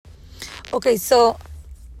Okay, so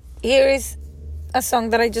here is a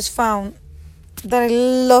song that I just found that I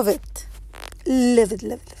love it. Love it,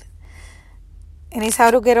 love it, love it. And it's how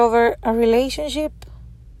to get over a relationship.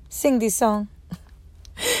 Sing this song.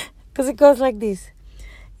 Because it goes like this.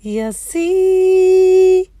 Y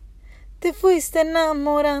así te fuiste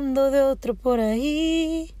enamorando de otro por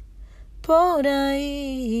ahí. Por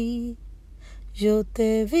ahí. Yo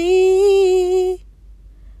te vi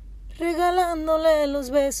regalándole los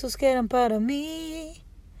besos que eran para mí.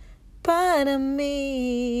 Para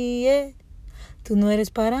mí, yeah. Tú no eres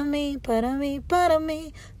para mí, para mí, para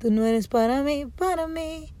mí. Tú no eres para mí, para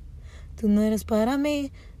mí. Tú no eres para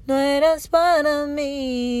mí, no eres para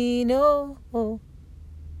mí, no.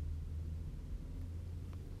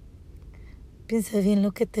 Piensa bien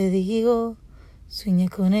lo que te digo. Sueña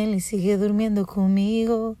con él y sigue durmiendo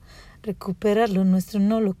conmigo. Recuperar lo nuestro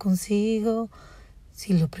no lo consigo.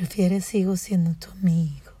 Si lo prefieres sigo siendo tu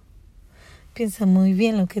amigo. Piensa muy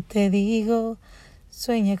bien lo que te digo.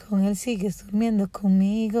 Sueña con él, sigues durmiendo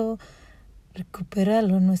conmigo. Recuperar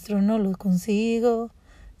lo nuestro no lo consigo.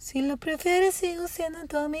 Si lo prefieres sigo siendo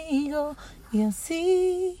tu amigo. Y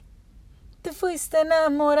así te fuiste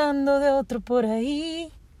enamorando de otro por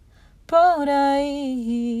ahí. Por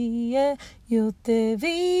ahí, yeah. Yo te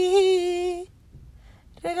vi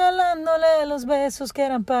regalándole los besos que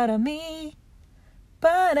eran para mí.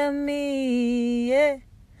 Para mí, yeah.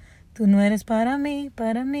 Tú no eres para mí,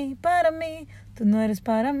 para mí, para mí. Tú no eres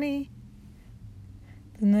para mí.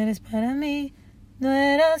 Tú no eres para mí. No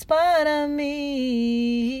eras para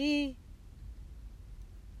mí.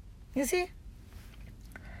 You see?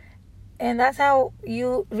 And that's how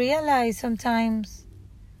you realize sometimes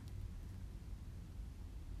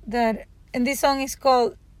that, and this song is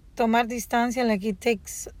called Tomar Distancia, like it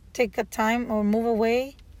take a time or move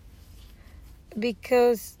away,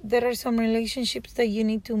 because there are some relationships that you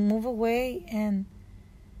need to move away and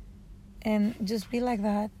just be like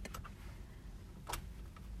that,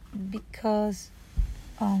 because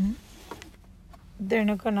they're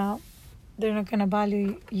not gonna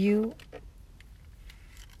value you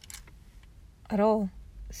at all.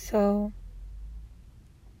 So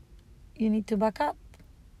you need to back up.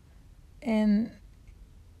 And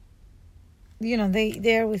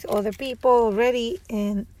they're with other people already,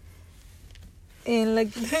 and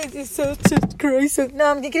like it's such a crazy song.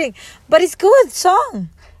 No, I'm kidding, but it's good song.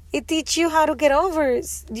 It teaches you how to get over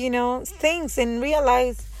things and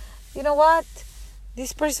realize, you know what,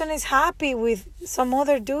 this person is happy with some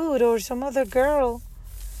other dude or some other girl,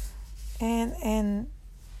 and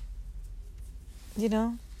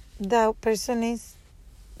that person is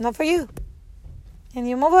not for you, and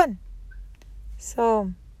you move on.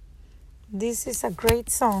 So this is a great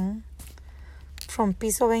song from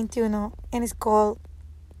Piso 21, and it's called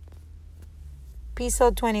Piso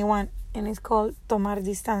 21, and it's called Tomar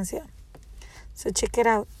Distancia. So check it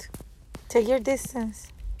out. Take your distance.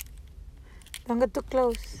 Don't get too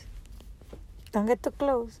close. Don't get too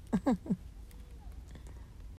close.